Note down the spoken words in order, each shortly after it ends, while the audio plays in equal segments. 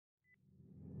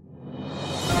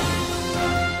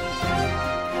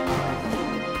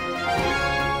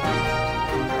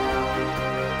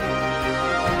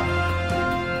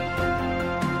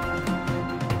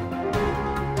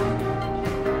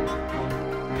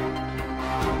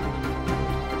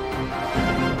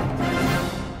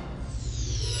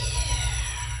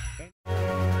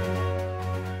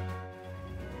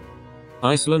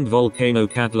Iceland Volcano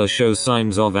Katla shows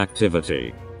signs of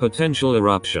activity. Potential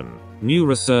eruption. New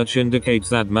research indicates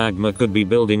that magma could be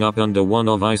building up under one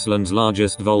of Iceland's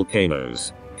largest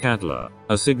volcanoes, Katla.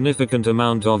 A significant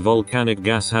amount of volcanic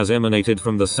gas has emanated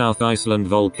from the South Iceland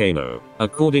volcano,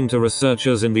 according to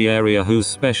researchers in the area whose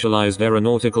specialized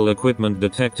aeronautical equipment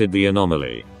detected the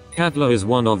anomaly. Katla is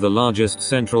one of the largest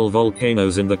central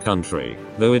volcanoes in the country,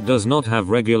 though it does not have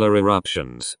regular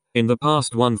eruptions. In the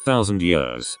past 1,000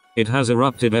 years, it has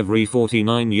erupted every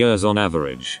 49 years on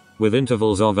average, with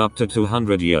intervals of up to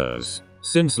 200 years.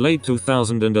 Since late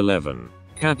 2011,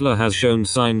 Katla has shown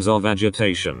signs of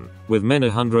agitation, with many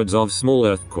hundreds of small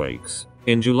earthquakes.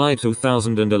 In July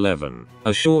 2011,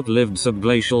 a short-lived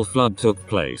subglacial flood took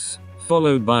place,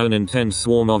 followed by an intense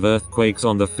swarm of earthquakes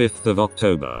on the 5th of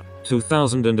October,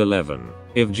 2011.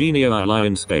 Evgenia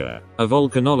Ilyinskaya, a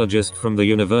volcanologist from the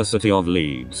University of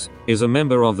Leeds, is a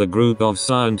member of the group of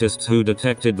scientists who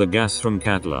detected the gas from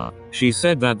Katla. She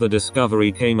said that the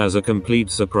discovery came as a complete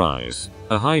surprise.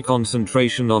 A high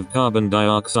concentration of carbon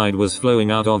dioxide was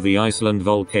flowing out of the Iceland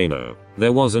volcano.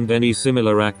 There wasn't any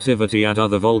similar activity at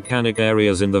other volcanic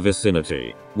areas in the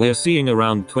vicinity. We're seeing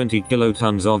around 20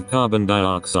 kilotons of carbon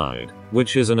dioxide,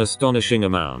 which is an astonishing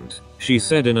amount, she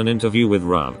said in an interview with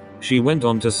RUV. She went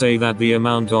on to say that the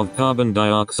amount of carbon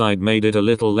dioxide made it a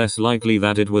little less likely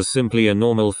that it was simply a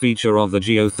normal feature of the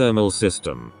geothermal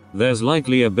system. There's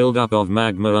likely a buildup of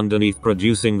magma underneath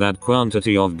producing that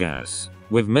quantity of gas.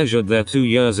 We've measured there 2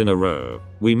 years in a row.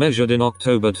 We measured in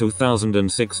October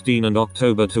 2016 and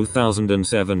October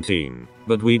 2017.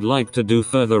 But we'd like to do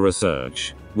further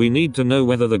research. We need to know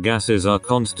whether the gases are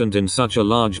constant in such a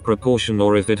large proportion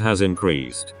or if it has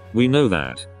increased. We know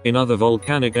that, in other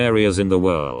volcanic areas in the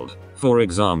world, for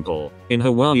example, in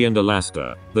Hawaii and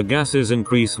Alaska, the gases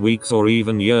increase weeks or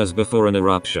even years before an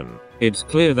eruption. It's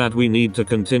clear that we need to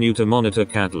continue to monitor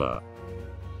Katla.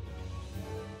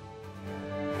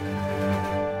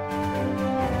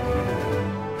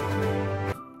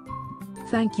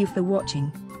 Thank you for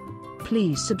watching.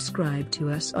 Please subscribe to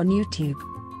us on YouTube.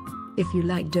 If you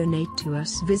like, donate to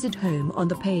us, visit home on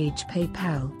the page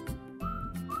PayPal.